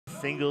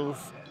singles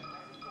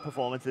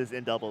performances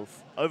in doubles.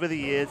 Over the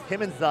years,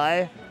 him and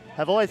Zai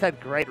have always had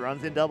great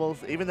runs in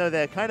doubles, even though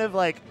they're kind of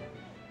like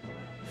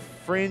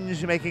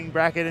fringe making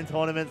bracket in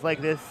tournaments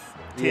like this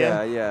tier.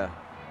 Yeah, yeah.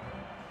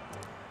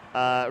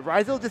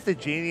 Ryzuul, just a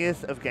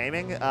genius of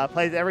gaming,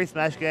 plays every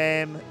Smash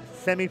game,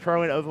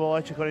 semi-pro in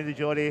Overwatch, according to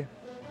Jordy.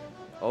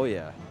 Oh,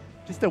 yeah.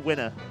 Just a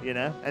winner, you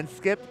know? And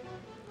Skip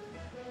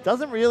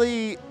doesn't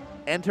really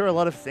enter a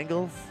lot of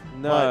singles.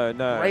 No,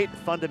 no. Great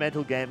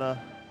fundamental gamer,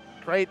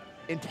 great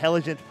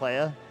intelligent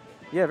player.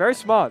 Yeah, very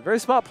smart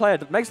player.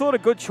 Makes a lot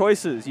of good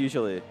choices,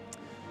 usually.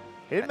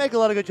 He didn't make a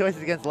lot of good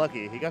choices against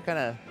Lucky. He got kind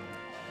of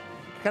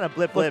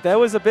blip. Look, there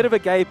was a bit of a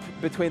gap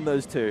between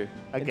those two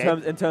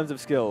in terms of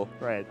skill.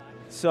 Right.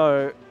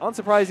 So,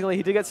 unsurprisingly,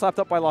 he did get slapped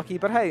up by Lucky.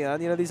 But hey,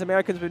 you know, these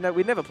Americans,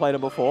 we'd never played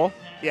him before.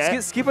 Yeah.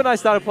 Skip and I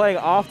started playing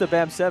after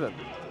BAM7.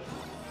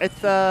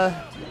 It's,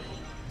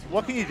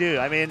 what can you do?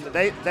 I mean,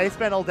 they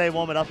spent all day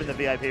warming up in the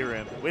VIP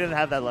room. We didn't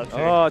have that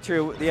luxury. Oh,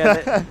 true.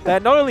 Yeah, they're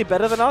not only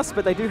better than us,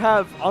 but they do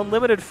have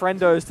unlimited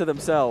friendos to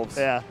themselves.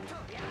 Yeah.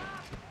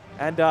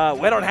 And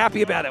we're not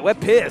happy about it. We're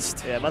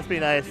pissed. Yeah, it must be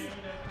nice.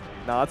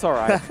 No, it's all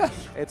right.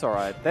 It's all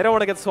right. They don't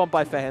want to get swamped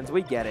by fans.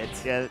 We get it.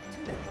 Yeah.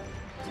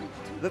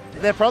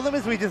 Their problem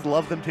is we just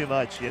love them too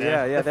much, you know?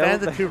 Yeah, yeah. The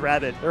fans are too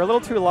rabid. They're a little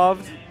too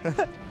loved.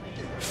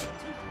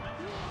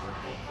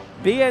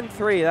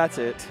 bn3, that's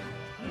it.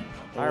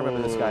 I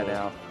remember this guy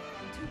now.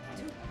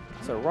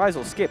 So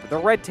Ryzuul, Skip, the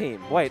red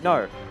team. Wait,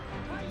 no.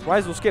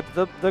 Ryzuul, Skip,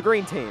 the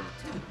green team.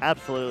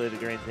 Absolutely the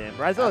green team.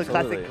 Ryzuul is a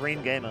classic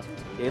green gamer.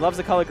 Yeah, he loves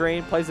the color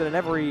green, plays it in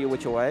every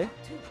which way.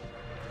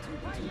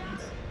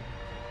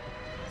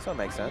 So it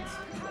makes sense.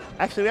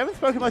 Actually, we haven't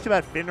spoken much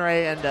about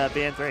Finrei and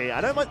bn3.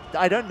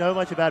 I don't know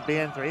much about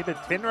bn3, but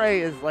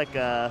Finrei is like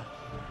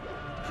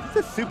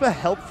he's a super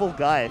helpful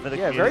guy for the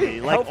community.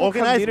 Very like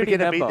organized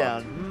beginner member.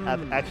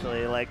 beatdown.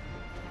 Actually, like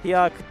he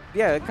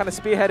yeah, kind of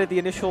spearheaded the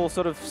initial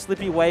sort of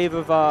slippy wave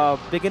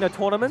of beginner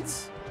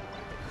tournaments.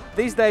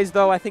 These days,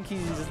 though, I think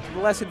he's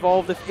less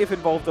involved, if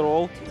involved at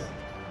all.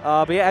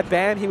 But yeah, at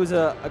Ban, he was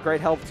a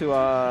great help to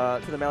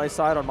the Melee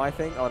side on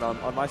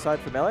my side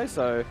for Melee.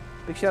 So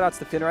big shout outs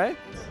to Finrei.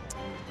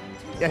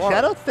 Yeah,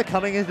 shout-outs to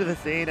coming into the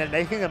scene and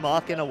making a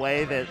mark in a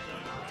way that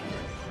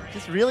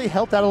just really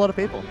helped out a lot of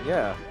people.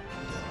 Yeah.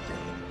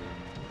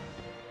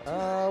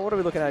 What are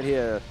we looking at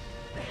here?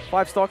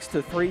 5 stocks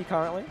to 3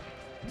 currently.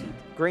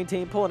 Green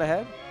team pulling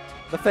ahead.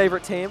 The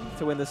favorite team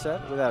to win this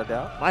set, without a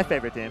doubt. My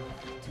favorite team.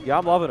 Yeah,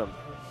 I'm loving them.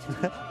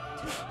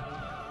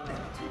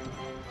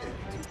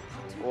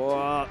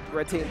 Whoa,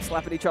 red team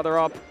slapping each other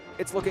up.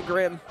 It's looking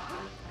grim.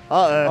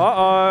 Uh-oh.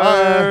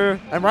 Uh-oh.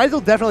 And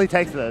Ryzuul definitely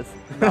takes those.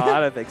 No, I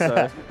don't think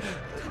so.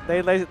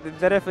 They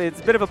definitely,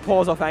 it's a bit of a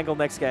pause off angle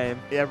next game.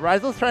 Yeah,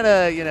 Ryzuul's trying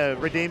to, you know,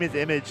 redeem his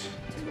image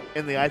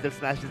in the eyes of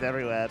Smashers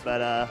everywhere,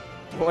 but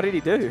what did he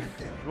do?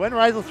 When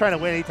Ryzuul's trying to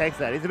win, he takes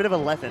that. He's a bit of a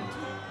letting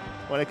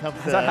when it comes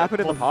to Has that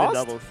happened in the past?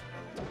 doubles.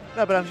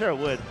 No, but I'm sure it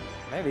would.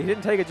 Maybe he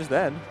didn't take it just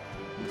then.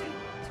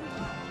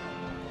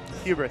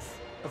 Hubris.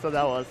 That's what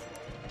that was.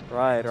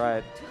 Right,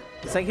 right.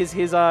 Saying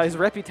his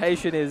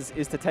reputation is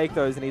to take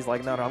those, and he's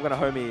like, no, I'm gonna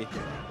homie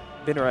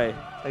Finrei.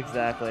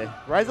 Exactly.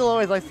 Ryzuul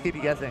always likes to keep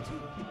you guessing.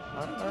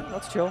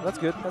 That's chill. That's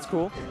good. That's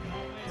cool.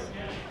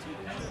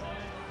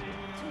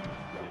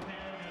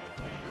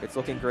 It's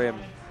looking grim.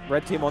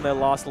 Red team on their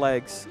last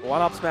legs.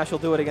 One up smash will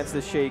do it against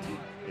this Sheik.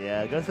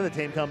 Yeah, goes for the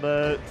team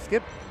combo.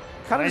 Skip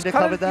kind of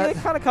covered that.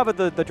 Yeah, kind of covered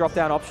the drop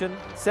down option.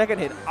 Second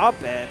hit up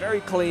there, very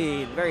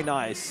clean, very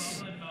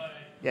nice.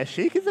 Yeah,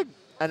 Sheik is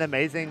an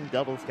amazing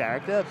doubles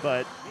character,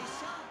 but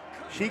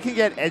she can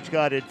get edge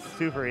guarded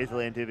super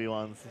easily in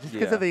 2v1s. Just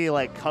because of the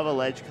like cover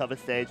ledge, cover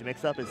stage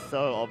mix up is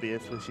so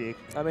obvious with Sheik.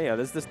 I mean,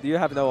 yeah, you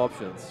have no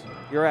options.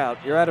 You're out.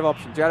 You're out of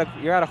options.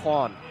 You're out of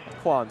Quan.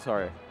 Quan,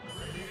 sorry.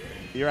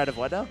 You're out of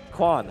what now?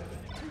 Quan.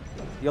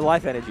 Your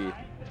life energy.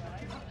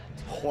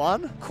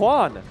 Quan?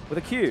 Quan with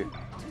a Q.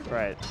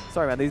 Right.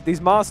 Sorry, man.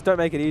 These masks don't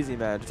make it easy,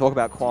 man, to talk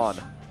about Quan.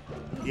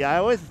 Yeah, I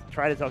always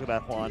try to talk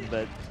about Quan,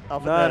 but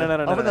often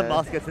the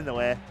mask gets in the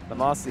way. The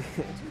mask.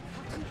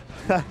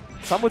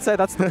 Some would say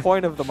that's the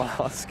point of the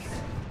mask.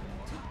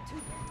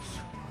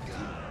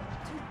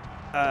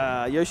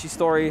 Yoshi's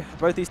story.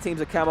 Both these teams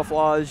are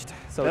camouflaged,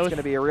 so it's going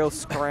to be a real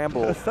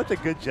scramble. It was such a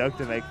good joke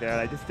to make there, and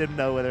I just didn't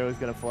know whether it was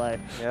going to fly.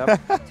 Yep.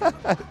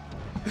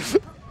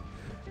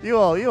 You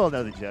all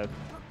know the joke.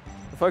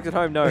 The folks at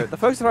home know. The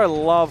folks at home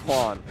love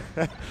Juan.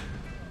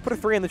 Put a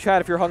 3 in the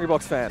chat if you're a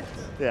Hungrybox fan.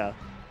 Yeah.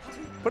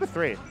 Put a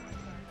 3.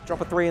 Drop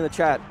a 3 in the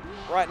chat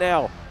right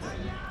now.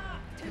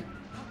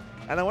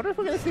 And I wonder if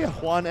we're going to see a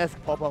Juan-esque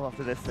pop-up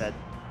after this set.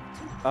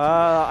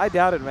 I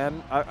doubt it,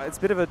 man. It's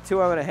a bit of a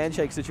 2-0 and a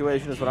handshake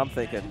situation is what I'm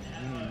thinking.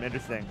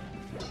 Interesting.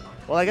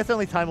 Well, I guess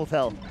only time will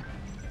tell.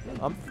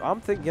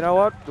 I'm thinking, you know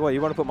what? What,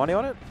 you want to put money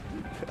on it?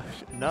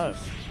 No.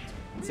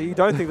 So you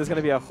don't think there's going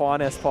to be a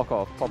Juan-esque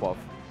pop-off?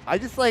 I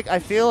just like, I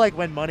feel like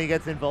when money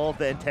gets involved,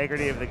 the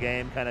integrity of the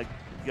game kind of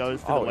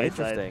goes to the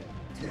wayside. Interesting.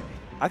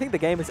 I think the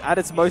game is at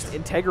its most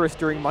integrous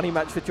during money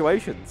match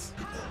situations.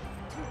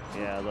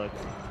 Yeah, look.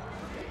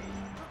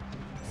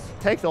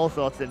 Takes all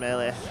sorts in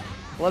Melee.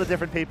 A lot of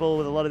different people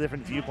with a lot of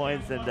different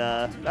viewpoints, and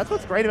that's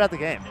what's great about the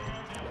game.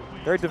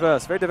 Very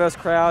diverse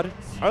crowd.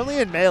 Only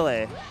in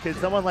Melee could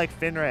someone like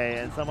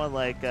Finrei and someone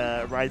like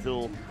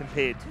Ryzuul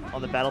compete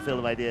on the battlefield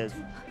of ideas.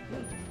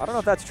 I don't know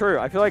if that's true.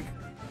 I feel like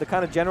the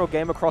kind of general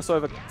gamer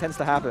crossover tends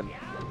to happen.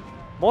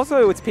 More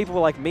so, it's people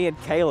like me and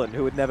Kalen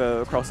who would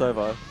never cross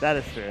over. That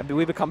is true. And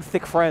we become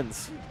thick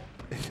friends.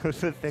 It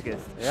the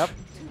thickest. Yep.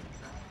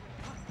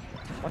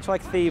 Much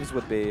like thieves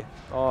would be.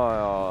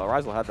 Oh,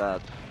 Ryzuul had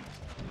that.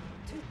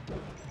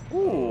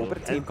 Ooh, bit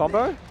of team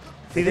combo.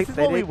 See, this is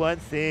what we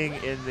weren't seeing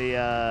in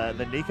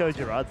the Nico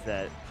Gerard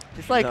set.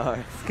 Just like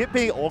Skip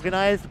being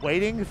organized,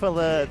 waiting for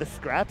the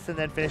scraps and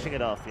then finishing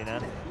it off, you know?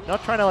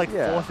 Not trying to like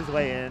force his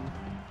way in.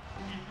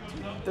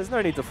 There's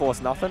no need to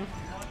force nothing.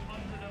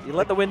 You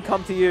let the win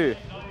come to you.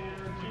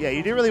 Yeah,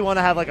 you do really want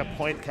to have like a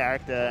point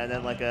character and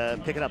then like a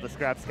picking up the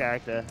scraps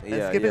character.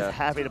 And Skip is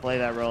happy to play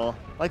that role.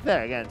 Like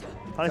there, again.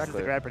 Punishes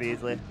the grab pretty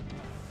easily.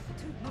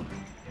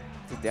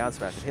 It's a down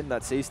smash and hitting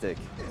that C-stick.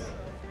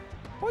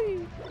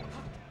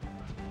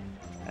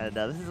 And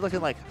this is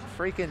looking like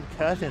freaking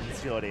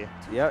curtains, shorty.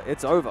 Yeah,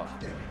 it's over.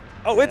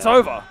 Oh, it's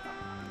over.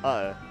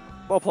 Uh-oh.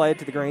 Well played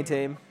to the green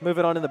team.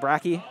 Moving on in the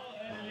bracky.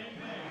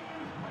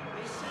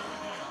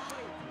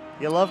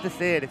 You love to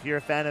see it if you're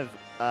a fan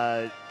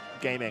of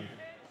gaming,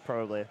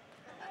 probably.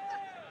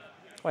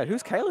 Wait,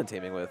 who's Kalen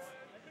teaming with?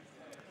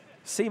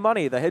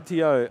 C-Money, the head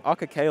TO,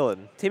 Aka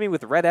Kalen, teaming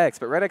with Red X,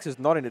 but Red X is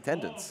not in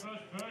attendance.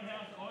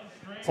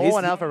 Pour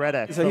one out for Red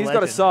X. So he's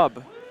got a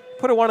sub.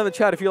 Put a 1 in the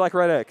chat if you like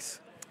Red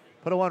X.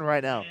 Put a 1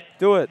 right now.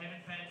 Do it.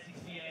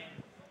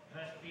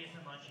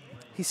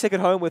 He's sick at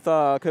home with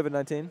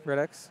COVID-19, Red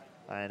X.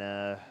 I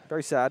know.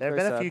 Very sad. There have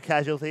been a few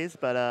casualties,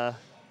 but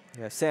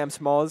yeah, Sam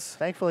Smoz.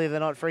 Thankfully,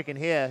 they're not freaking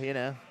here, you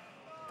know,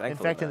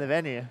 infecting the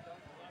venue.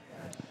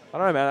 I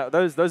don't know, man.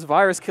 Those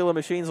virus killer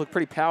machines look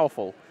pretty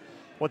powerful.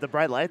 What, the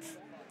bright lights?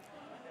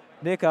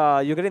 Nick,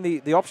 you're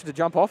getting the option to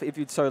jump off if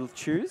you'd so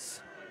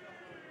choose.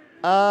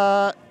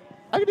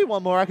 I can do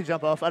one more. I can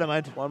jump off. I don't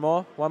mind. One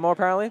more? One more,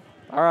 apparently?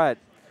 All right.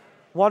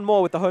 One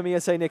more with the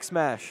homie SA Nick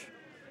Smash.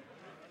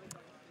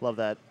 Love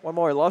that. One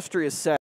more illustrious set.